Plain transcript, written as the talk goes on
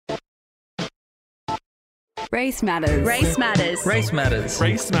Race matters. Race matters. Race matters.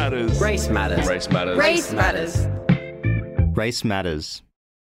 Race matters. Race matters. Race matters. Race matters. Race matters.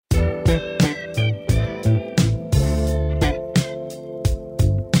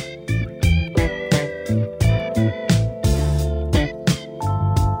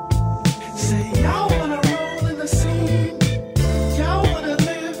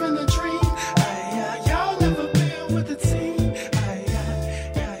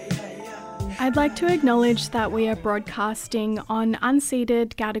 I'd like to acknowledge that we are broadcasting on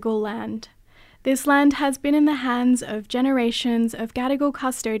unceded Gadigal land. This land has been in the hands of generations of Gadigal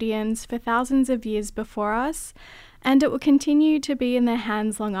custodians for thousands of years before us, and it will continue to be in their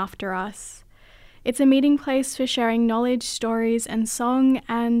hands long after us. It's a meeting place for sharing knowledge, stories, and song,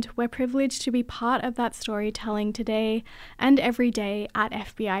 and we're privileged to be part of that storytelling today and every day at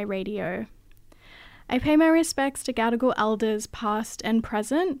FBI Radio. I pay my respects to Gadigal elders past and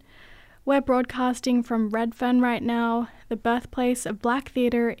present. We're broadcasting from Redfern right now, the birthplace of Black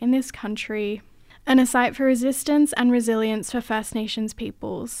theatre in this country, and a site for resistance and resilience for First Nations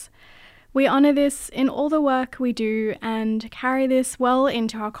peoples. We honour this in all the work we do and carry this well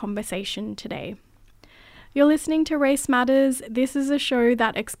into our conversation today. You're listening to Race Matters. This is a show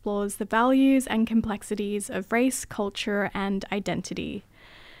that explores the values and complexities of race, culture, and identity.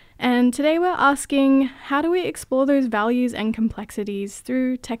 And today we're asking, how do we explore those values and complexities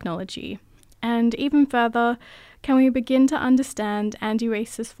through technology? And even further, can we begin to understand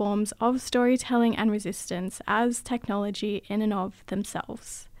anti-racist forms of storytelling and resistance as technology in and of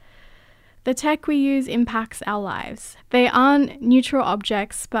themselves? The tech we use impacts our lives. They aren't neutral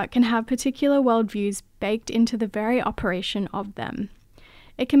objects, but can have particular worldviews baked into the very operation of them.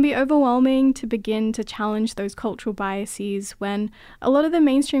 It can be overwhelming to begin to challenge those cultural biases when a lot of the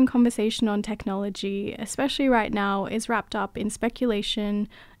mainstream conversation on technology, especially right now, is wrapped up in speculation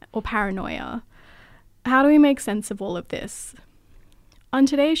or paranoia. How do we make sense of all of this? On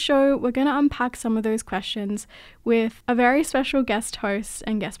today's show, we're going to unpack some of those questions with a very special guest host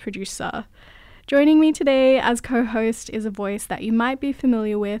and guest producer. Joining me today as co-host is a voice that you might be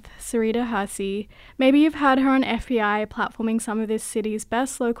familiar with, Sarita Herse. Maybe you've heard her on FBI platforming some of this city's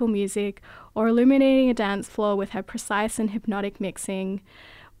best local music or illuminating a dance floor with her precise and hypnotic mixing.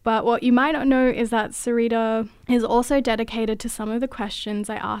 But what you might not know is that Sarita is also dedicated to some of the questions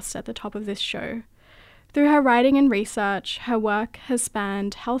I asked at the top of this show. Through her writing and research, her work has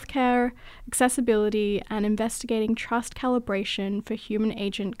spanned healthcare, accessibility, and investigating trust calibration for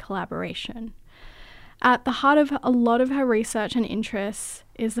human-agent collaboration. At the heart of a lot of her research and interests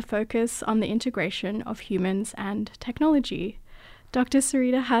is the focus on the integration of humans and technology. Dr.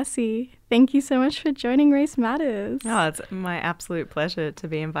 Sarita Herse, thank you so much for joining Race Matters. Oh, it's my absolute pleasure to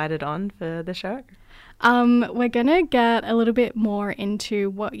be invited on for the show. We're going to get a little bit more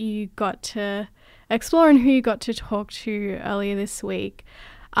into what you got to explore and who you got to talk to earlier this week.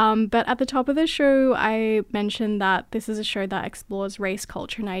 But at the top of the show, I mentioned that this is a show that explores race,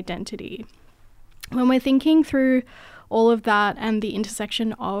 culture, and identity. When we're thinking through all of that and the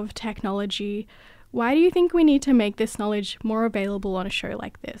intersection of technology, why do you think we need to make this knowledge more available on a show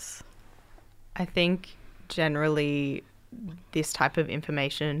like this? I think generally this type of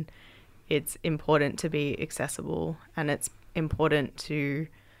information, it's important to be accessible, and it's important to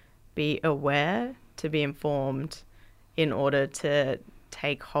be aware, to be informed in order to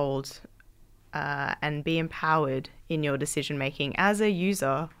take hold and be empowered in your decision making as a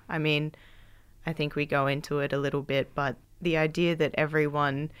user. I mean, I think we go into it a little bit, but the idea that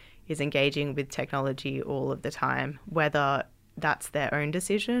everyone is engaging with technology all of the time, whether that's their own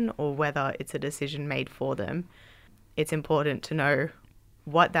decision or whether it's a decision made for them, it's important to know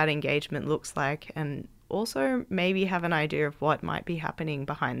what that engagement looks like and also maybe have an idea of what might be happening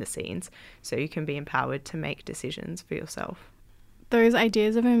behind the scenes so you can be empowered to make decisions for yourself. Those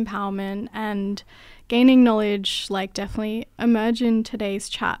ideas of empowerment and gaining knowledge definitely emerge in today's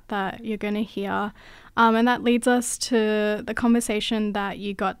chat that you're going to hear. And that leads us to the conversation that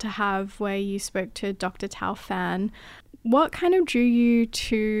you got to have where you spoke to Dr. Thao Phan. What kind of drew you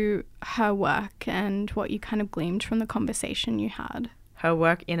to her work and what you kind of gleaned from the conversation you had? Her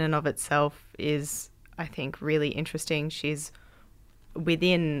work in and of itself is, I think, really interesting. She's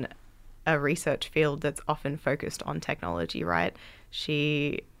within a research field that's often focused on technology, right?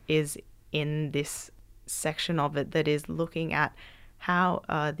 She is in this section of it that is looking at how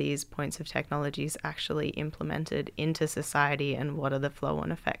are these points of technologies actually implemented into society and what are the flow-on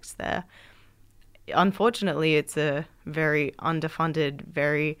effects there. Unfortunately, it's a very underfunded,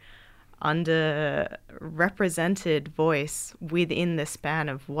 very underrepresented voice within the span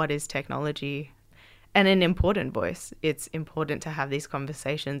of what is technology, and an important voice. It's important to have these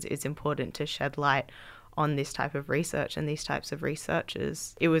conversations. It's important to shed light on this type of research and these types of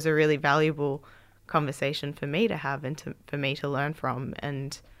researchers. It was a really valuable conversation for me to have and for me to learn from.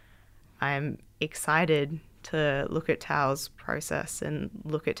 And I'm excited to look at Thao's process and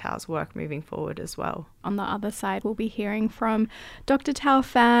look at Thao's work moving forward as well. On the other side, we'll be hearing from Dr.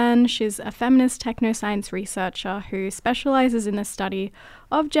 Phan. She's a feminist technoscience researcher who specialises in the study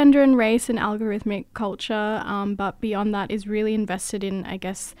of gender and race and algorithmic culture, but beyond that is really invested in, I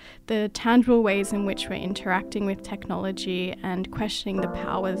guess, the tangible ways in which we're interacting with technology and questioning the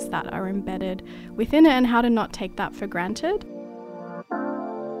powers that are embedded within it and how to not take that for granted.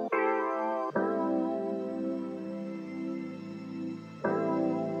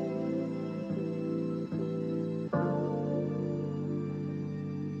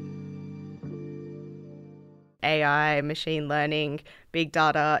 AI, machine learning, big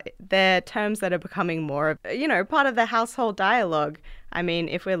data, they're terms that are becoming more of, part of the household dialogue. I mean,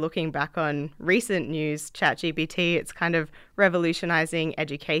 if we're looking back on recent news, ChatGPT, it's kind of revolutionizing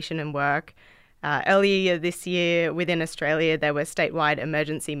education and work. Earlier this year, within Australia, there were statewide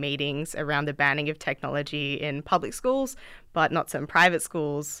emergency meetings around the banning of technology in public schools, but not some private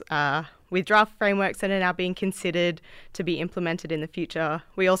schools, with draft frameworks that are now being considered to be implemented in the future.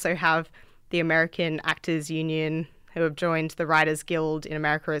 We also have the American Actors Union, who have joined the Writers Guild in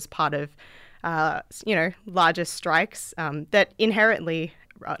America as part of, larger strikes that inherently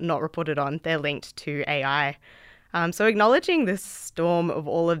not reported on. They're linked to AI. So acknowledging the storm of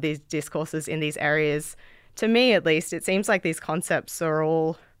all of these discourses in these areas, to me at least, it seems like these concepts are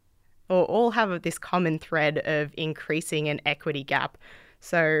all have this common thread of increasing an equity gap.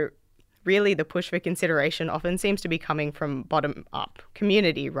 So really, the push for consideration often seems to be coming from bottom-up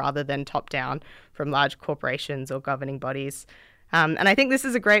community rather than top-down from large corporations or governing bodies. And I think this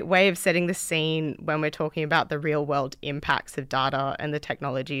is a great way of setting the scene when we're talking about the real-world impacts of data and the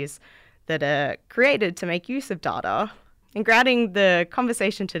technologies that are created to make use of data. And grounding the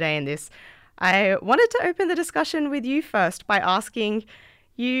conversation today in this, I wanted to open the discussion with you first by asking,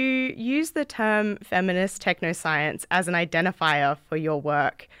 you use the term feminist technoscience as an identifier for your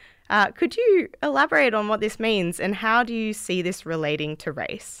work. Could you elaborate on what this means and how do you see this relating to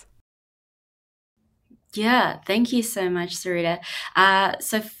race? Yeah, thank you so much, Sarita.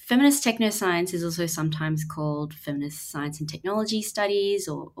 So feminist technoscience is also sometimes called feminist science and technology studies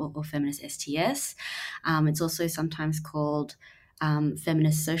or feminist STS. It's also sometimes called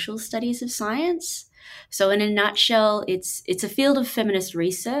feminist social studies of science. So in a nutshell, it's a field of feminist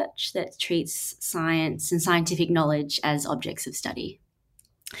research that treats science and scientific knowledge as objects of study.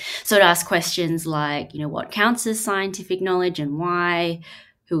 So it asks questions like, what counts as scientific knowledge and why,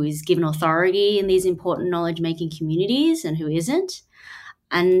 who is given authority in these important knowledge-making communities and who isn't,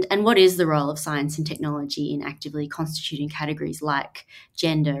 and what is the role of science and technology in actively constituting categories like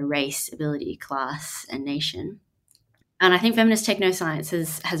gender, race, ability, class, and nation. And I think feminist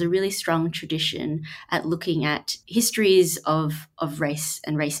technoscience has a really strong tradition at looking at histories of race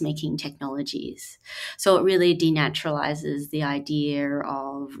and race-making technologies. So it really denaturalizes the idea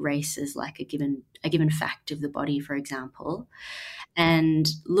of race as like a given fact of the body, for example, and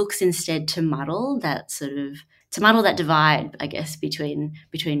looks instead to muddle that divide, I guess, between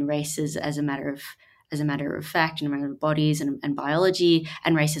races as a matter of fact and a matter of bodies and biology,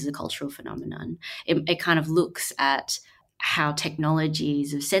 and race as a cultural phenomenon. It kind of looks at how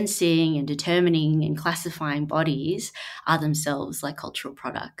technologies of sensing and determining and classifying bodies are themselves like cultural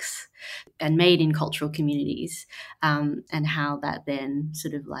products and made in cultural communities, and how that then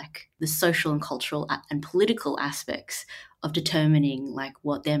sort of like the social and cultural and political aspects of determining like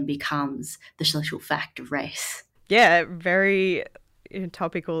what then becomes the social fact of race. Yeah, very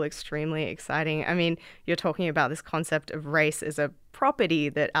topical, extremely exciting. I mean, you're talking about this concept of race as a property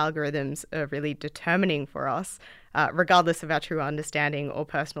that algorithms are really determining for us, regardless of our true understanding or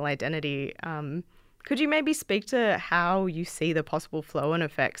personal identity. Could you maybe speak to how you see the possible flow and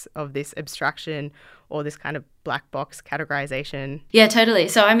effects of this abstraction or this kind of black box categorization? Yeah, totally.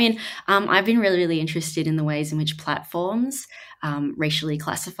 So, I mean, I've been really, really interested in the ways in which platforms racially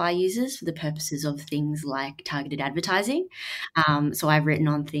classify users for the purposes of things like targeted advertising. So I've written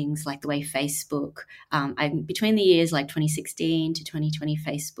on things like the way Facebook, between the years like 2016 to 2020,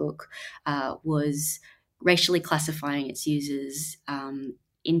 Facebook was racially classifying its users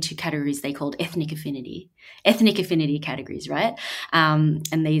into categories they called ethnic affinity categories, right?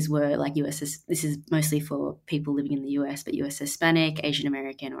 And these were like this is mostly for people living in the US, but US Hispanic, Asian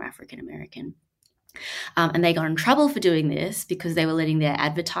American, or African American. And they got in trouble for doing this because they were letting their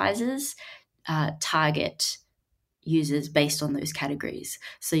advertisers target users based on those categories.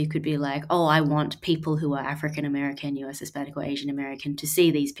 So you could be like, oh, I want people who are African American, US Hispanic, or Asian American to see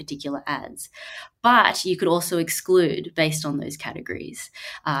these particular ads. But you could also exclude based on those categories.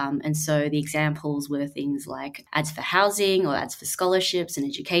 And so the examples were things like ads for housing or ads for scholarships and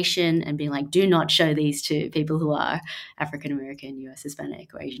education, and being like, do not show these to people who are African American, US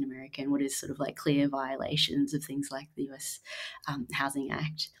Hispanic, or Asian American, what is sort of like clear violations of things like the US Housing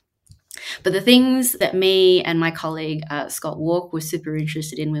Act. But the things that me and my colleague Scott Walk were super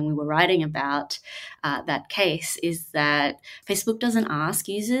interested in when we were writing about that case is that Facebook doesn't ask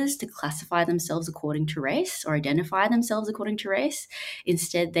users to classify themselves according to race or identify themselves according to race.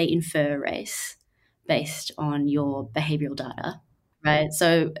 Instead, they infer race based on your behavioral data. Right.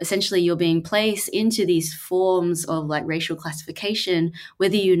 So essentially, you're being placed into these forms of like racial classification,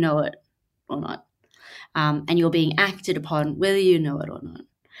 whether you know it or not. And you're being acted upon whether you know it or not,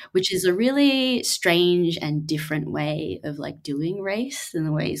 which is a really strange and different way of like doing race than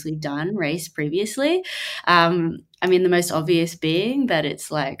the ways we've done race previously. I mean, the most obvious being that it's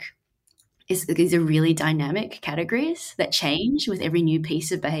like, these are really dynamic categories that change with every new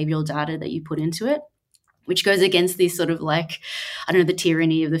piece of behavioral data that you put into it, which goes against this sort of like, I don't know, the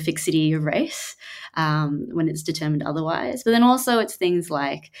tyranny of the fixity of race when it's determined otherwise. But then also it's things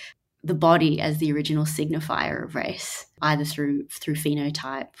like the body as the original signifier of race, either through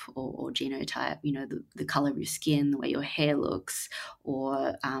phenotype or genotype, you know, the color of your skin, the way your hair looks,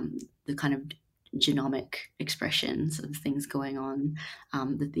 or the kind of genomic expressions of things going on,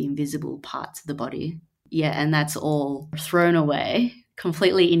 the invisible parts of the body. Yeah, and that's all thrown away,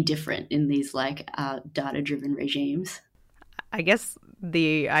 completely indifferent in these like data-driven regimes. I guess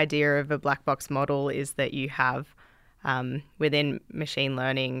the idea of a black box model is that you have within machine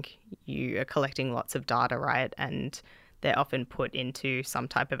learning, you are collecting lots of data, right? And they're often put into some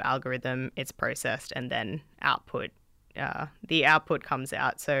type of algorithm, it's processed, and then the output comes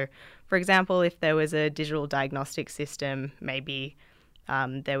out. So, for example, if there was a digital diagnostic system, maybe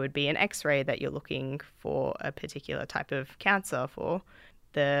there would be an X-ray that you're looking for a particular type of cancer for.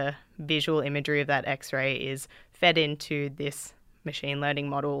 The visual imagery of that X-ray is fed into this machine learning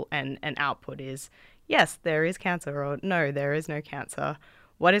model, and an output is, yes, there is cancer, or no, there is no cancer.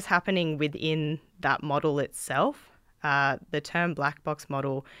 What is happening within that model itself? The term black box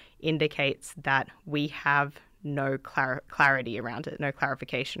model indicates that we have no clarity around it, no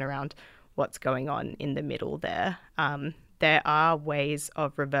clarification around what's going on in the middle there. There are ways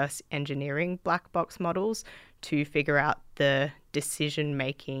of reverse engineering black box models to figure out the decision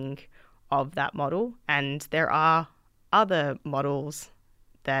making of that model, and there are other models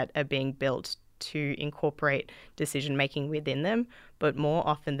that are being built to incorporate decision making within them, but more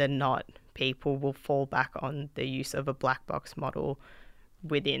often than not, people will fall back on the use of a black box model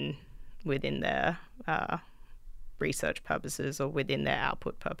within their research purposes or within their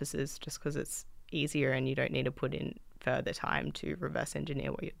output purposes, just because it's easier and you don't need to put in further time to reverse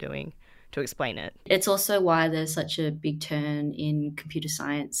engineer what you're doing to explain it. It's also why there's such a big turn in computer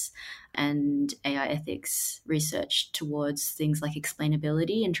science and AI ethics research towards things like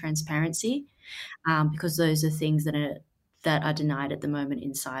explainability and transparency, because those are things that are denied at the moment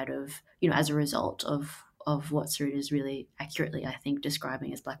inside of, you know, as a result of what Sarita is really accurately, I think,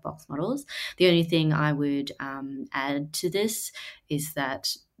 describing as black box models. The only thing I would add to this is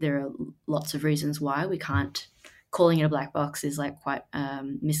that there are lots of reasons why we can't. Calling it a black box is like quite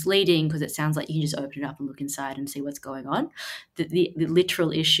misleading, because it sounds like you can just open it up and look inside and see what's going on. The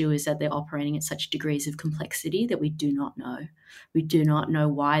literal issue is that they're operating at such degrees of complexity that we do not know. We do not know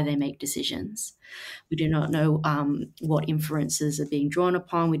why they make decisions. We do not know what inferences are being drawn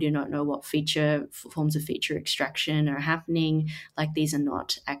upon. We do not know what forms of feature extraction are happening. Like, these are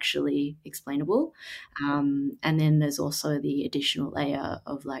not actually explainable. And then there's also the additional layer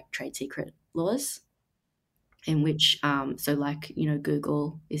of like trade secret laws, in which, so like, you know,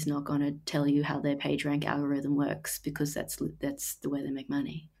 Google is not going to tell you how their PageRank algorithm works, because that's the way they make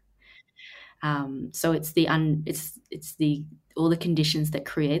money. So it's all the conditions that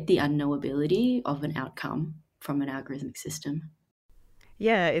create the unknowability of an outcome from an algorithmic system.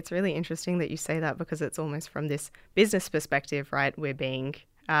 Yeah, it's really interesting that you say that, because it's almost from this business perspective, right? We're being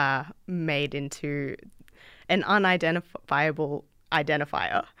made into an unidentifiable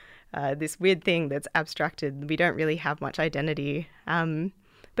identifier. This weird thing that's abstracted. We don't really have much identity.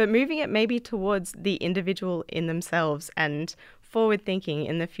 But moving it maybe towards the individual in themselves and forward thinking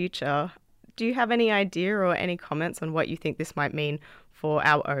in the future, do you have any idea or any comments on what you think this might mean for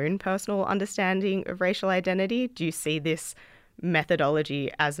our own personal understanding of racial identity? Do you see this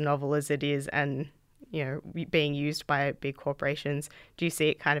methodology as novel as it is, and being used by big corporations, do you see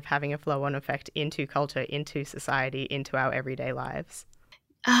it kind of having a flow-on effect into culture, into society, into our everyday lives?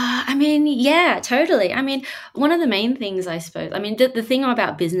 Yeah, totally. One of the main things, I suppose, the thing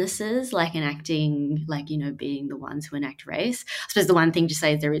about businesses like enacting, being the ones who enact race, I suppose the one thing to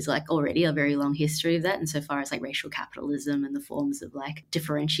say is there is like already a very long history of that. And so far as like racial capitalism and the forms of like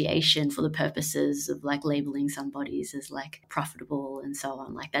differentiation for the purposes of like labeling some bodies as like profitable and so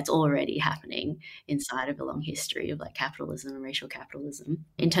on, like that's already happening inside of a long history of like capitalism and racial capitalism.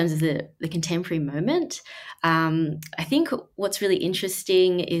 In terms of the contemporary moment, I think what's really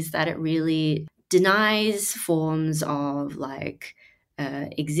interesting is that it really denies forms of like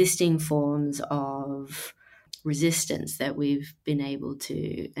existing forms of resistance that we've been able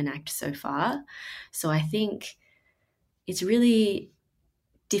to enact so far. So I think it's really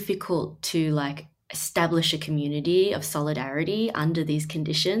difficult to like establish a community of solidarity under these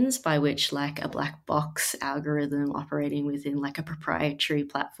conditions by which like a black box algorithm operating within like a proprietary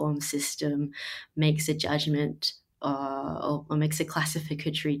platform system makes a judgment or makes a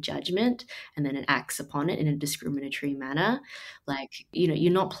classificatory judgment and then it acts upon it in a discriminatory manner. Like,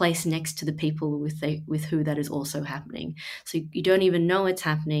 you're not placed next to the people with who that is also happening. So you don't even know it's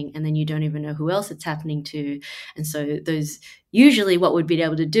happening, and then you don't even know who else it's happening to. And so those usually what we'd be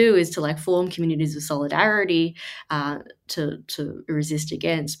able to do is to like form communities of solidarity to resist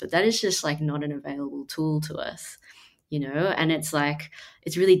against, but that is just like not an available tool to us, and it's like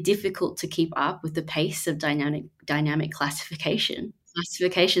it's really difficult to keep up with the pace of dynamic classifications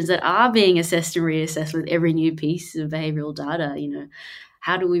that are being assessed and reassessed with every new piece of behavioral data.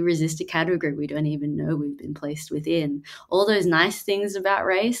 How do we resist a category we don't even know we've been placed within? All those nice things about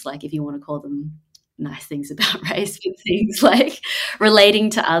race, like if you want to call them nice things about race, but things like relating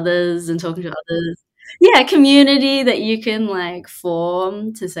to others and talking to others, community that you can like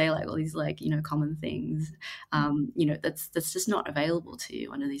form to say like all these like common things, that's just not available to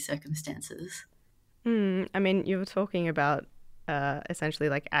you under these circumstances. You were talking about essentially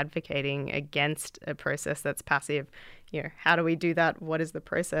like advocating against a process that's passive. How do we do that? What is the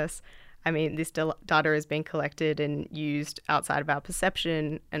process? This data is being collected and used outside of our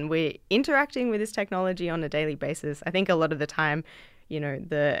perception, and we're interacting with this technology on a daily basis. I think a lot of the time,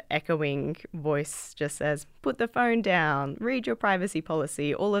 the echoing voice just says, put the phone down, read your privacy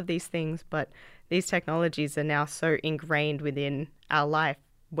policy, all of these things. But these technologies are now so ingrained within our life,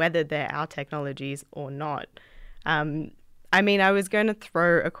 whether they're our technologies or not. I was going to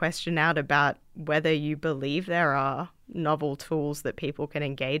throw a question out about whether you believe there are novel tools that people can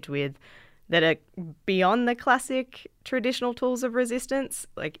engage with that are beyond the classic traditional tools of resistance.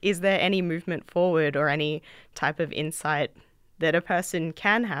 Like, is there any movement forward or any type of insight that a person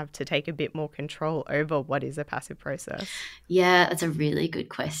can have to take a bit more control over what is a passive process? Yeah, that's a really good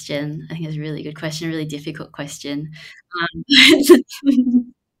question. I think it's a really good question, a really difficult question.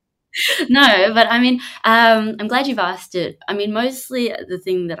 No, but I'm glad you've asked it. Mostly the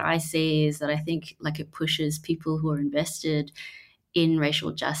thing that I see is that I think like it pushes people who are invested in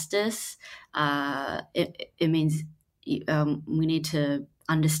racial justice. It means we need to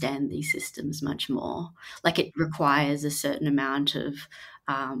understand these systems much more. Like it requires a certain amount of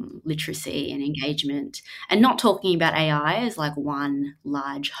literacy and engagement, and not talking about AI as like one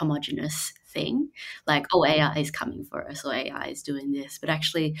large homogenous thing, like, oh, AI is coming for us or AI is doing this, but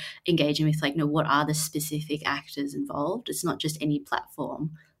actually engaging with like, what are the specific actors involved? It's not just any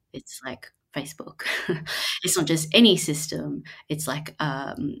platform. It's like Facebook. It's not just any system. It's like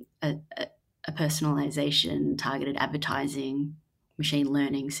a personalization, targeted advertising, machine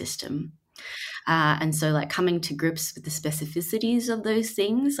learning system. And so like coming to grips with the specificities of those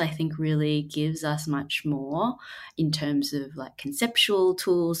things, I think really gives us much more in terms of like conceptual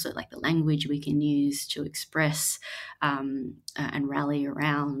tools, so like the language we can use to express and rally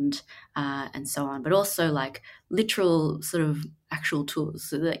around and so on, but also like literal sort of actual tools.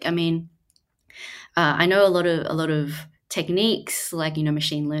 So like, I know a lot of techniques like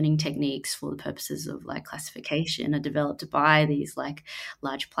machine learning techniques for the purposes of like classification are developed by these like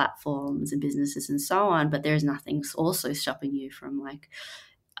large platforms and businesses and so on, but there's nothing also stopping you from like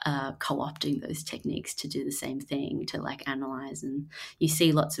co-opting those techniques to do the same thing, to like analyze. And you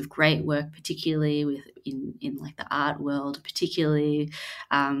see lots of great work, particularly in like the art world, particularly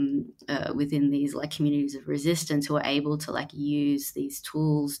within these like communities of resistance, who are able to like use these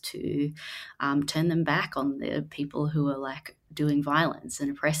tools to turn them back on the people who are like doing violence and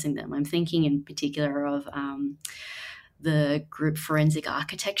oppressing them. I'm thinking in particular of the group Forensic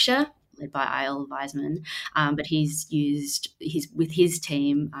Architecture. led by Eyal Weizman. But he's with his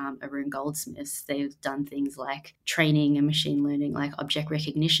team, Arun Goldsmiths, they've done things like training a machine learning like object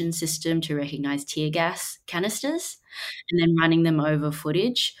recognition system to recognize tear gas canisters, and then running them over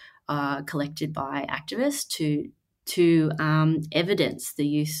footage collected by activists to evidence the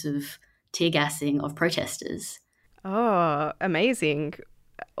use of tear gassing of protesters. Oh, amazing.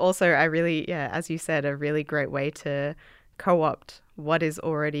 Also, I really, as you said, a really great way to co-opt what is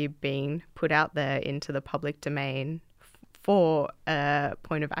already being put out there into the public domain for a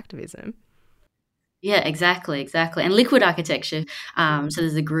point of activism. Yeah, exactly. And liquid architecture. So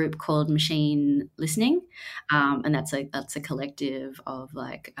there's a group called Machine Listening, and that's a collective of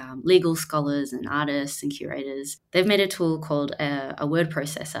like legal scholars and artists and curators. They've made a tool called a word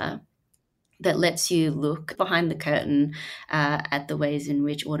processor that lets you look behind the curtain at the ways in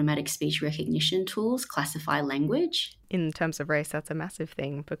which automatic speech recognition tools classify language. In terms of race, that's a massive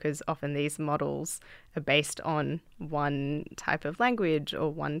thing because often these models are based on one type of language or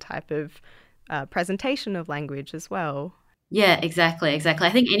one type of presentation of language as well. Yeah, exactly. I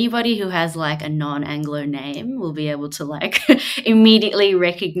think anybody who has like a non-Anglo name will be able to like immediately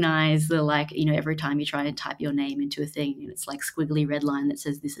recognize the like, every time you try and type your name into a thing, it's like squiggly red line that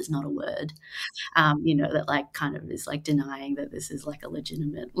says this is not a word. That like kind of is like denying that this is like a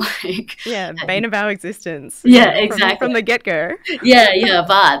legitimate like bane of our existence. Yeah, exactly. From the get-go.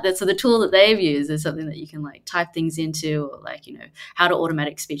 But so the tool that they've used is something that you can like type things into, or like how do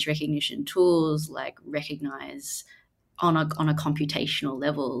automatic speech recognition tools like recognize on a computational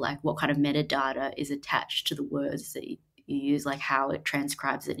level, like what kind of metadata is attached to the words that you use, like how it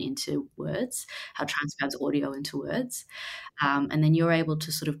transcribes it into words, how it transcribes audio into words. And then you're able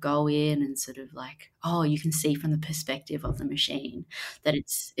to sort of go in and sort of like, you can see from the perspective of the machine that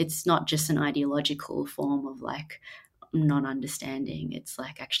it's not just an ideological form of like non-understanding. It's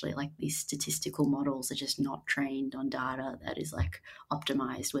like actually like these statistical models are just not trained on data that is like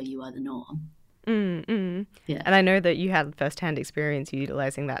optimized where you are the norm. Yeah. And I know that you had first-hand experience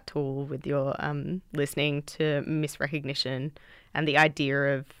utilizing that tool with your listening to misrecognition, and the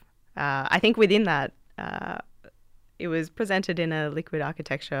idea of, I think within that, it was presented in a liquid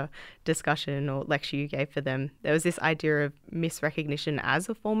architecture discussion or lecture you gave for them. There was this idea of misrecognition as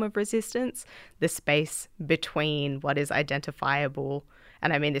a form of resistance, the space between what is identifiable.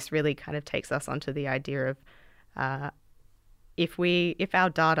 And I mean, this really kind of takes us onto the idea of if our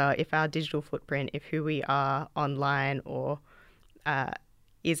data, if our digital footprint, if who we are online or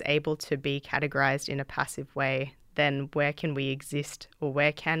is able to be categorized in a passive way, then where can we exist or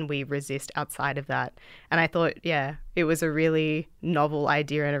where can we resist outside of that? And I thought, it was a really novel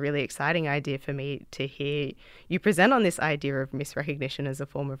idea and a really exciting idea for me to hear you present on this idea of misrecognition as a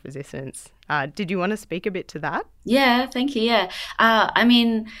form of resistance. Did you want to speak a bit to that? Yeah, thank you. Yeah. I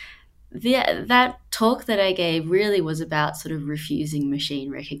mean, that talk that I gave really was about sort of refusing machine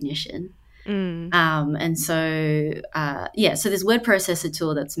recognition. And so, so this word processor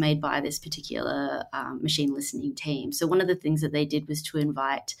tool that's made by this particular machine listening team. So one of the things that they did was to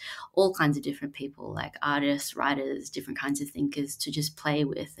invite all kinds of different people, like artists, writers, different kinds of thinkers, to just play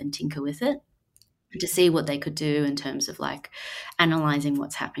with and tinker with it, and to see what they could do in terms of like analyzing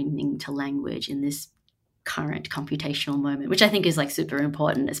what's happening to language in this current computational moment, which I think is like super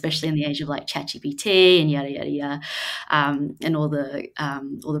important, especially in the age of like ChatGPT and yada yada yada, and all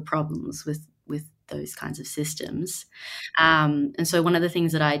the problems with those kinds of systems. And so one of the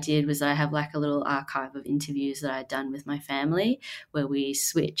things that I did was I have like a little archive of interviews that I'd done with my family, where we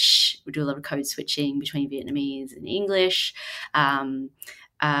do a lot of code switching between Vietnamese and English, and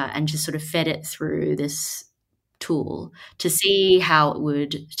just sort of fed it through this tool to see how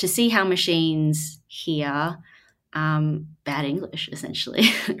machines hear bad English, essentially,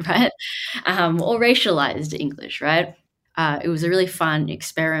 right? Or racialized English, right? It was a really fun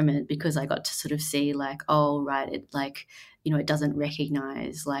experiment because I got to sort of see like, it doesn't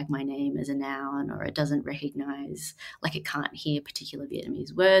recognize like my name as a noun, or it doesn't recognize, like it can't hear particular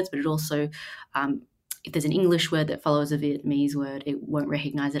Vietnamese words, but it also, if there's an English word that follows a Vietnamese word, it won't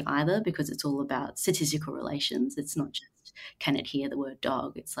recognize it either, because it's all about statistical relations. It's not just, can it hear the word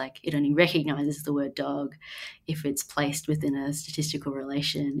dog? It's like it only recognizes the word dog if it's placed within a statistical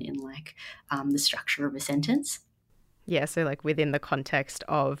relation in like the structure of a sentence. Yeah, so like within the context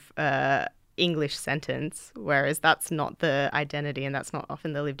of English sentence, whereas that's not the identity and that's not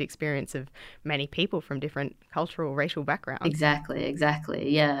often the lived experience of many people from different cultural, racial backgrounds. Exactly,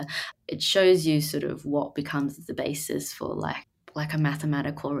 yeah. It shows you sort of what becomes the basis for like like a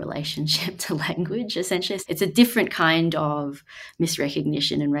mathematical relationship to language, essentially. It's a different kind of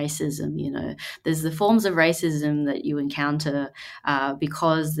misrecognition and racism. There's the forms of racism that you encounter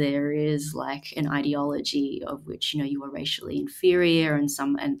because there is like an ideology of which you are racially inferior, and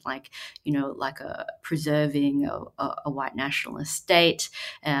like a preserving a white nationalist state,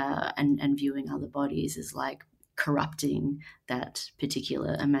 and viewing other bodies as like corrupting that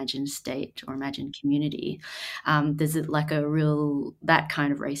particular imagined state or imagined community. There's like that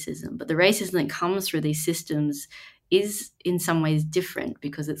kind of racism, but the racism that comes through these systems is in some ways different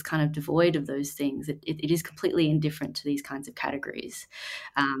because it's kind of devoid of those things. It is completely indifferent to these kinds of categories.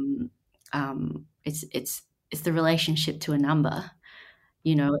 It's the relationship to a number.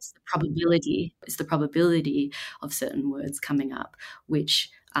 It's the probability of certain words coming up,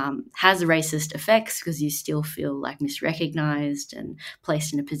 which has racist effects because you still feel like misrecognized and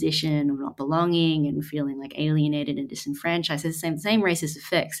placed in a position of not belonging and feeling like alienated and disenfranchised. It's the same racist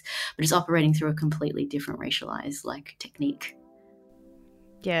effects, but it's operating through a completely different racialized like technique.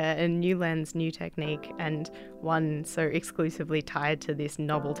 Yeah, a new lens, new technique, and one so exclusively tied to this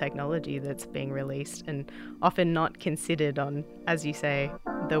novel technology that's being released and often not considered on, as you say,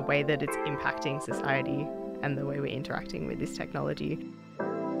 the way that it's impacting society and the way we're interacting with this technology.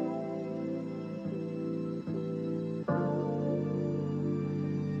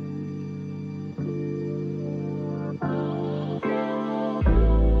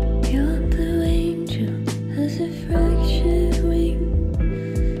 Your blue angel has a fractured wing.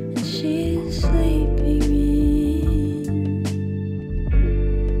 She's sleeping in.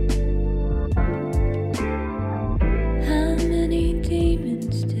 How many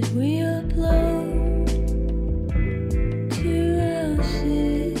demons did we upload to our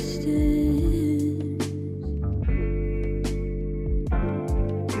systems?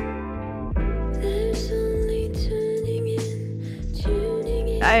 There's only tuning in.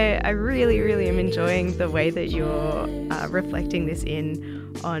 I really, really am enjoying the way that you're reflecting this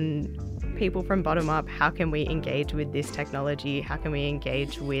in on people from bottom up. How can we engage with this technology? How can we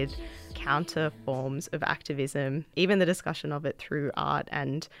engage with counter forms of activism? Even the discussion of it through art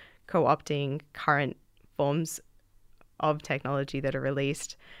and co-opting current forms of technology that are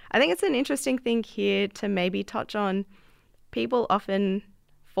released. I think it's an interesting thing here to maybe touch on. People often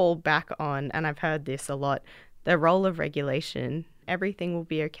fall back on, and I've heard this a lot, the role of regulation. Everything will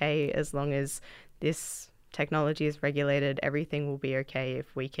be okay as long as this technology is regulated. Everything will be okay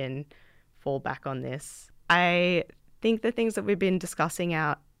if we can fall back on this. I think the things that we've been discussing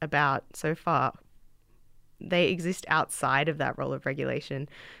about so far, they exist outside of that role of regulation.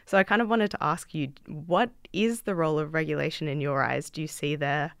 So I kind of wanted to ask you, what is the role of regulation in your eyes? Do you see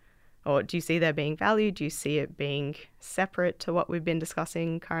there being value? Do you see it being separate to what we've been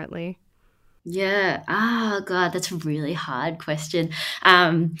discussing currently? Yeah. Oh God, that's a really hard question.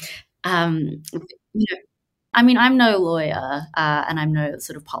 Um, um, I mean, I'm no lawyer, and I'm no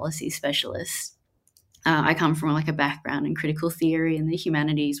sort of policy specialist. I come from like a background in critical theory and the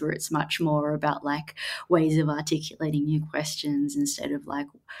humanities, where it's much more about like ways of articulating new questions instead of like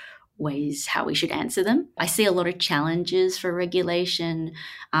ways how we should answer them. I see a lot of challenges for regulation,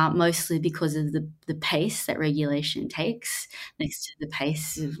 mostly because of the pace that regulation takes next to the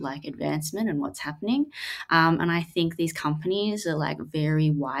pace of like advancement and what's happening. And I think these companies are like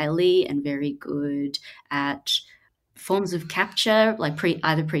very wily and very good at forms of capture, like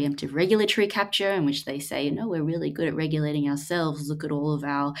either preemptive regulatory capture, in which they say, we're really good at regulating ourselves. Look at all of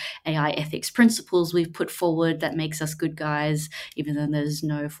our AI ethics principles we've put forward that makes us good guys, even though there's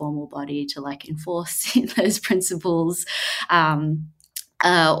no formal body to like enforce those principles.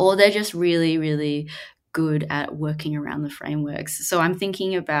 Or they're just really, really good at working around the frameworks. So I've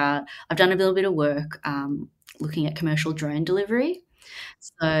done a little bit of work looking at commercial drone delivery.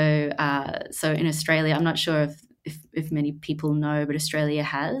 So in Australia, I'm not sure if many people know, but Australia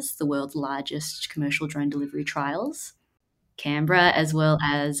has the world's largest commercial drone delivery trials, Canberra, as well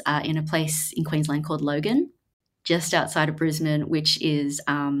as in a place in Queensland called Logan, just outside of Brisbane, which is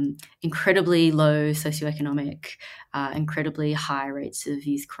incredibly low socioeconomic, incredibly high rates of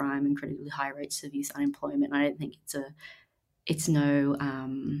youth crime, incredibly high rates of youth unemployment. I don't think it's no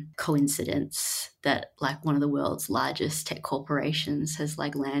coincidence that like one of the world's largest tech corporations has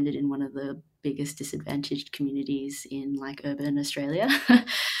like landed in one of the biggest disadvantaged communities in like urban Australia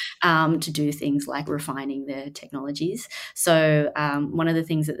to do things like refining their technologies. So one of the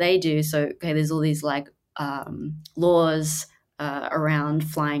things that they do, there's all these like laws around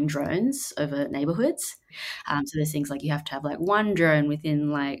flying drones over neighborhoods. So there's things like you have to have like one drone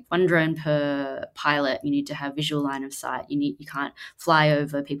per pilot. You need to have visual line of sight. You can't fly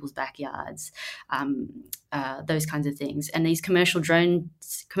over people's backyards. Those kinds of things. And these commercial drones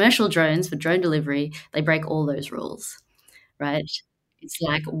for drone delivery, they break all those rules, right? It's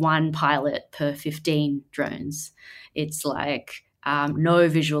like one pilot per 15 drones. It's like no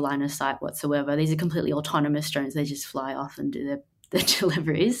visual line of sight whatsoever. These are completely autonomous drones. They just fly off and do their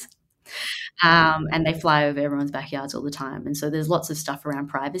deliveries. And they fly over everyone's backyards all the time. And so there's lots of stuff around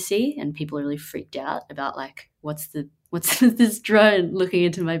privacy, and people are really freaked out about like, what's with this drone looking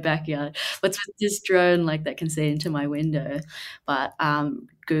into my backyard? What's with this drone like that can see into my window? But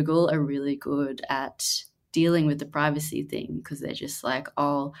Google are really good at dealing with the privacy thing, because they're just like,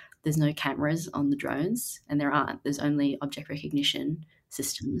 oh, there's no cameras on the drones, and there aren't. There's only object recognition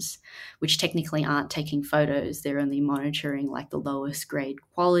systems, which technically aren't taking photos. They're only monitoring like the lowest grade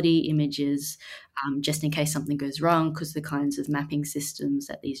quality images, just in case something goes wrong, because the kinds of mapping systems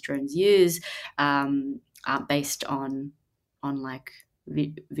that these drones use aren't based on like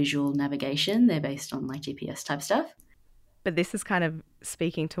visual navigation. They're based on like GPS type stuff. But this is kind of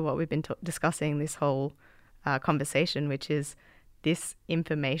speaking to what we've been discussing this whole conversation, which is this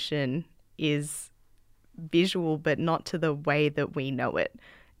information is visual, but not to the way that we know it.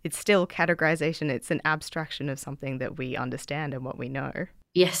 It's still categorization. It's an abstraction of something that we understand and what we know.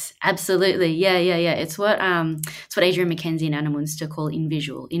 Yes, absolutely. Yeah. It's what Adrian Mackenzie and Anna Munster call in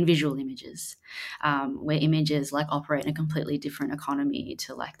visual images, where images like operate in a completely different economy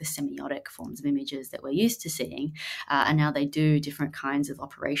to like the semiotic forms of images that we're used to seeing, and now they do different kinds of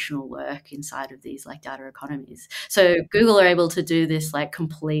operational work inside of these like data economies. So Google are able to do this like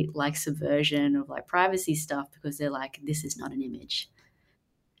complete like subversion of like privacy stuff, because they're like, this is not an image.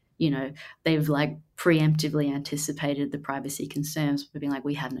 They've like preemptively anticipated the privacy concerns by being like,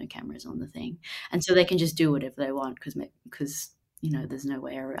 we have no cameras on the thing. And so they can just do whatever they want, because there's no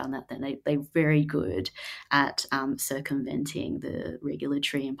way around that. Then they're very good at circumventing the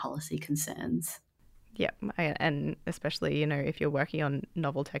regulatory and policy concerns. Yeah, and especially, if you're working on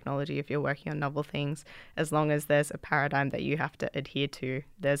novel technology, if you're working on novel things, as long as there's a paradigm that you have to adhere to,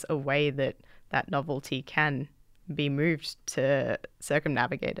 there's a way that that novelty can be moved to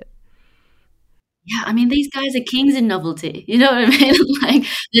circumnavigate it. Yeah, I mean, these guys are kings in novelty. You know what I mean? Like,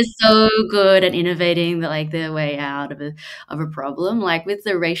 they're so good at innovating their way out of a problem. Like with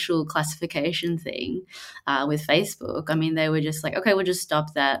the racial classification thing with Facebook, I mean, they were just like, okay, we'll just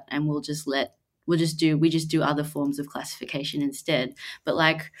stop that, and we just do other forms of classification instead. But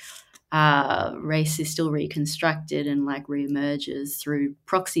like, race is still reconstructed and like reemerges through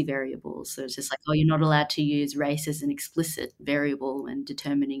proxy variables. So it's just like, oh, you're not allowed to use race as an explicit variable when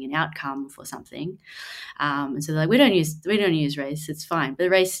determining an outcome for something. And so they're like, we don't use race, it's fine. But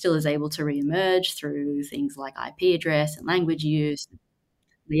race still is able to reemerge through things like IP address and language use.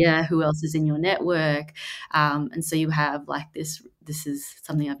 Yeah, who else is in your network? And so you have like this is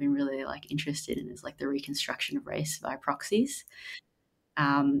something I've been really like interested in, is like the reconstruction of race by proxies.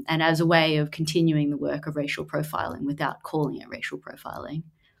 And as a way of continuing the work of racial profiling without calling it racial profiling.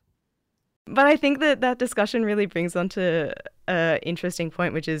 But I think that discussion really brings on to an interesting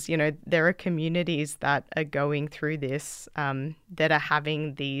point, which is, there are communities that are going through this, that are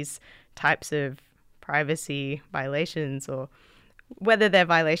having these types of privacy violations, or whether they're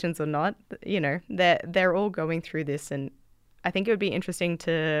violations or not, they're all going through this. And I think it would be interesting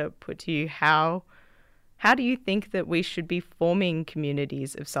to put to you, how do you think that we should be forming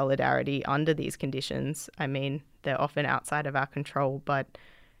communities of solidarity under these conditions? I mean, they're often outside of our control, but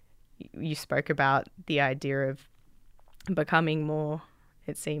you spoke about the idea of becoming more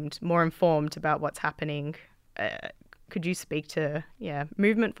informed about what's happening. Could you speak to,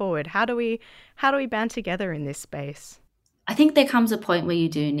 movement forward? How do we band together in this space? I think there comes a point where you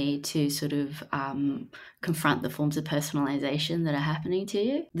do need to sort of confront the forms of personalization that are happening to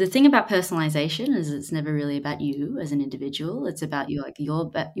you. The thing about personalization is it's never really about you as an individual. It's about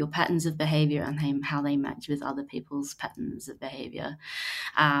your patterns of behavior and how they match with other people's patterns of behavior,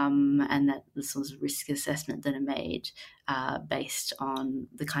 and that the sorts of risk assessment that are made based on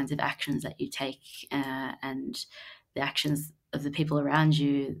the kinds of actions that you take and the actions of the people around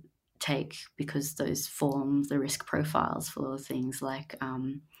you take, because those form the risk profiles for things like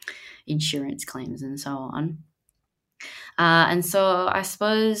insurance claims and so on. And so I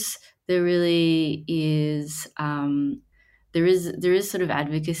suppose there really is there is sort of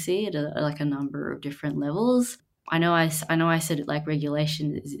advocacy at a number of different levels. I know I said it like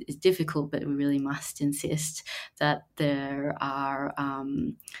regulation is difficult, but we really must insist that there are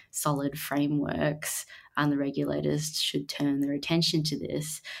solid frameworks and the regulators should turn their attention to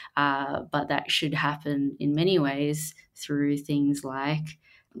this. But that should happen in many ways through things like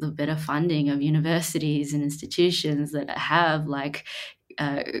the better funding of universities and institutions that have like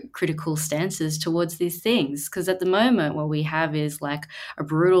critical stances towards these things. Because at the moment, what we have is like a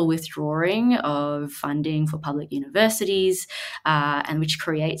brutal withdrawing of funding for public universities, and which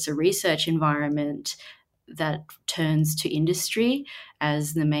creates a research environment that turns to industry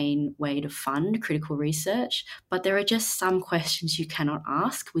as the main way to fund critical research. But there are just some questions you cannot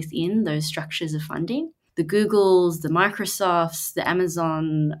ask within those structures of funding. The Googles, the Microsofts, the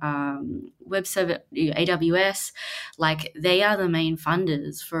Amazon Web Service, AWS, like they are the main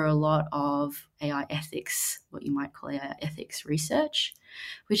funders for a lot of AI ethics, what you might call AI ethics research,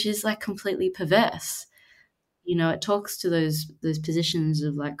 which is like completely perverse. You know, it talks to those positions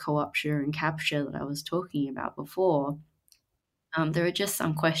of like co-option and capture that I was talking about before. There are just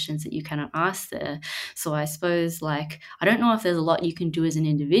some questions that you cannot ask there. So I suppose, like, I don't know if there's a lot you can do as an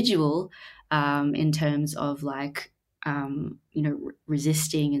individual in terms of like,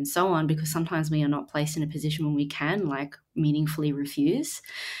 resisting and so on, because sometimes we are not placed in a position when we can like meaningfully refuse.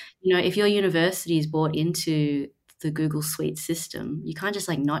 You know, if your university is bought into the Google Suite system, you can't just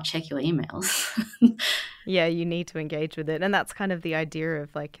like not check your emails. Yeah, you need to engage with it. And that's kind of the idea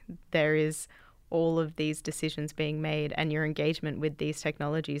of like there is all of these decisions being made, and your engagement with these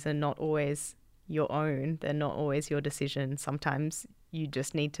technologies are not always your own. They're not always your decision. Sometimes you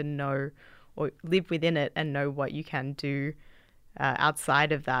just need to know or live within it and know what you can do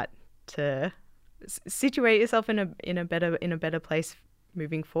outside of that to situate yourself in a better place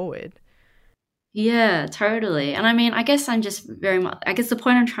moving forward. Yeah, totally. And I mean, I guess I'm just very much, I guess the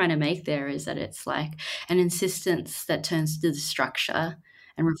point I'm trying to make there is that it's like an insistence that turns to the structure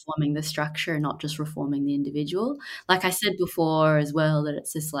and reforming the structure and not just reforming the individual. Like I said before as well, that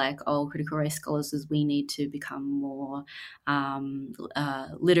it's just like, oh, critical race scholars, is we need to become more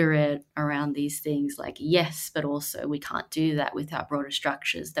literate around these things. Like, yes, but also we can't do that without broader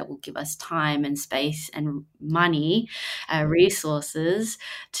structures that will give us time and space and money, resources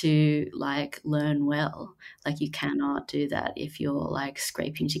to like learn well. Like you cannot do that if you're like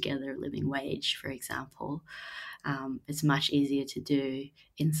scraping together a living wage, for example. It's much easier to do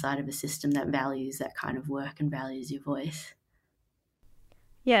inside of a system that values that kind of work and values your voice.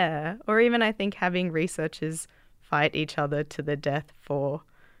 Yeah, or even I think having researchers fight each other to the death for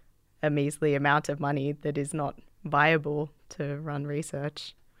a measly amount of money that is not viable to run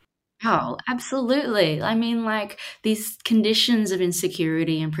research. Oh, absolutely. I mean, like these conditions of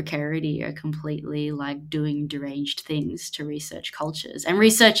insecurity and precarity are completely like doing deranged things to research cultures and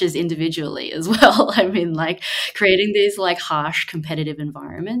researchers individually as well. I mean, like creating these like harsh competitive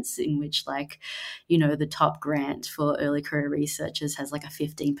environments in which like, the top grant for early career researchers has like a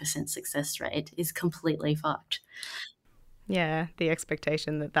 15% success rate is completely fucked. Yeah, the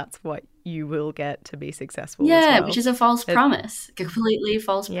expectation that that's what you will get to be successful as Yeah, well. which is a false promise, a completely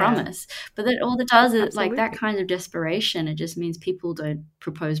false Yeah. promise. But that all it does is like that Absolutely. kind of desperation. It just means people don't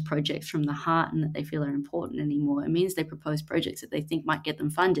propose projects from the heart and that they feel are important anymore. It means they propose projects that they think might get them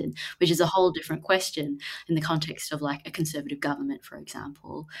funded, which is a whole different question in the context of like a conservative government, for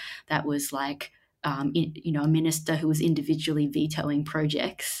example, that was like, a minister who was individually vetoing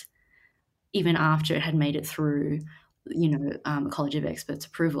projects even after it had made it through, a College of Experts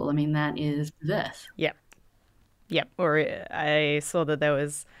approval. I mean, that is perverse. Yep. Or I saw that there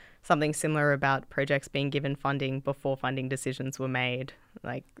was something similar about projects being given funding before funding decisions were made.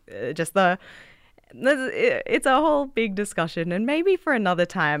 Like just it's a whole big discussion, and maybe for another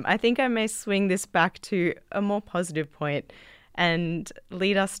time. I think I may swing this back to a more positive point and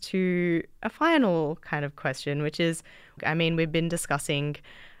lead us to a final kind of question, which is, I mean, we've been discussing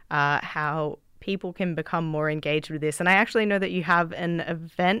how people can become more engaged with this. And I actually know that you have an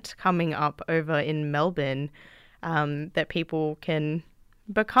event coming up over in Melbourne that people can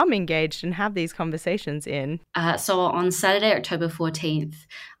become engaged and have these conversations in. So on Saturday, October 14th,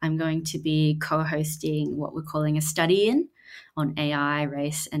 I'm going to be co-hosting what we're calling a study-in on AI,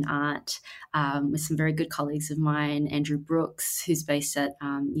 race and art with some very good colleagues of mine, Andrew Brooks, who's based at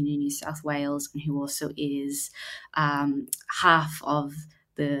New South Wales and who also is half of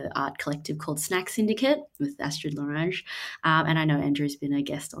the art collective called Snack Syndicate with Astrid Lorange. And I know Andrew's been a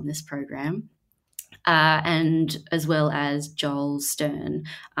guest on this program. And as well as Joel Stern,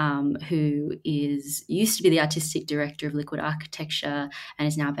 who used to be the artistic director of Liquid Architecture and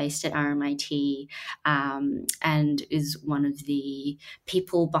is now based at RMIT, and is one of the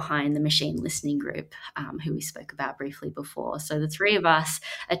people behind the Machine Listening Group, who we spoke about briefly before. So the three of us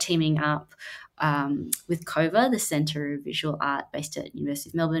are teaming up with COVA, the Centre of Visual Art based at University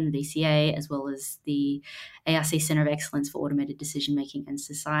of Melbourne, VCA, as well as the ARC Centre of Excellence for Automated Decision Making and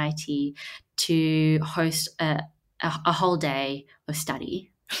Society, to host a whole day of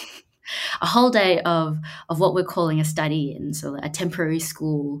study. A whole day of what we're calling a study in, so a temporary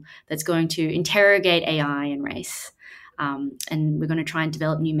school that's going to interrogate AI and race. And we're going to try and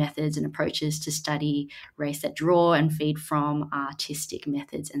develop new methods and approaches to study race that draw and feed from artistic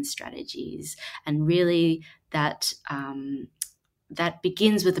methods and strategies. And really that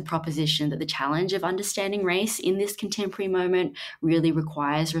begins with the proposition that the challenge of understanding race in this contemporary moment really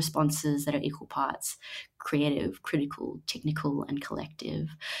requires responses that are equal parts creative, critical, technical, and collective.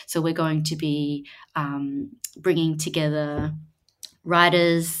 So we're going to be bringing together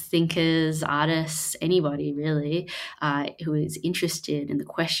writers, thinkers, artists, anybody really who is interested in the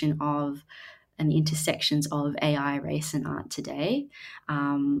question of and the intersections of AI, race, and art today,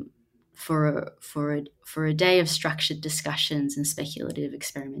 for a day of structured discussions and speculative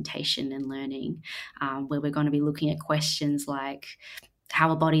experimentation and learning, where we're going to be looking at questions like how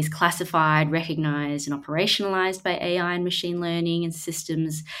a body is classified, recognized, and operationalized by AI and machine learning and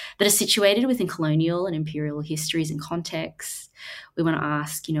systems that are situated within colonial and imperial histories and contexts. We want to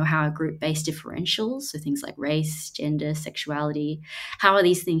ask, how are group-based differentials, so things like race, gender, sexuality, how are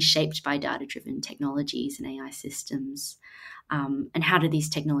these things shaped by data-driven technologies and AI systems? And how do these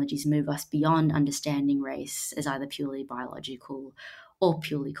technologies move us beyond understanding race as either purely biological or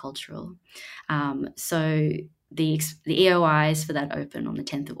purely cultural? So the EOIs for that open on the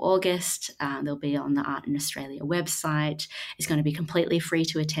 10th of August. They'll be on the Art in Australia website. It's going to be completely free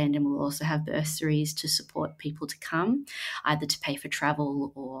to attend, and we'll also have bursaries to support people to come, either to pay for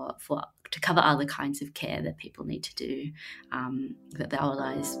travel or to cover other kinds of care that people need to do that they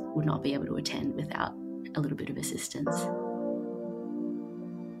otherwise would not be able to attend without a little bit of assistance.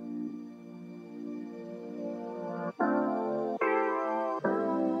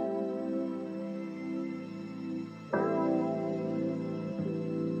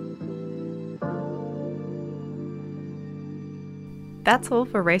 That's all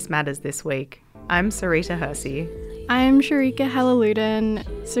for Race Matters this week. I'm Sarita Herse. I'm Sharika Halaludan.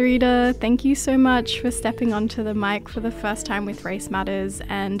 Sarita, thank you so much for stepping onto the mic for the first time with Race Matters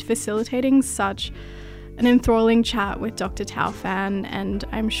and facilitating such an enthralling chat with Dr. Phan. And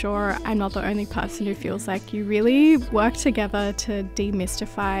I'm sure I'm not the only person who feels like you really work together to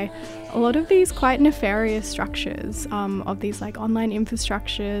demystify a lot of these quite nefarious structures of these online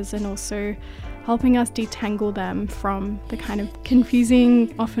infrastructures, and also helping us detangle them from the kind of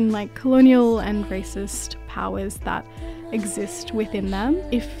confusing, often colonial and racist powers that exist within them.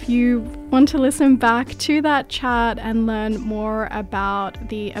 If you want to listen back to that chat and learn more about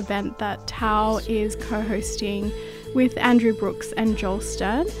the event that Thao is co-hosting with Andrew Brooks and Joel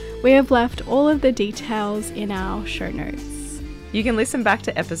Stern, we have left all of the details in our show notes. You can listen back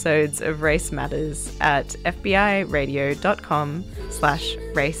to episodes of Race Matters at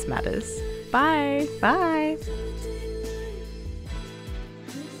fbiradio.com/Race Matters. Bye. Bye.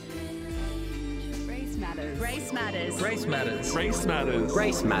 Race Matters. Race Matters. Race Matters. Race Matters.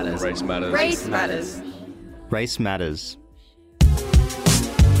 Race Matters. Race Matters. Race Matters. Race Matters. Race Matters.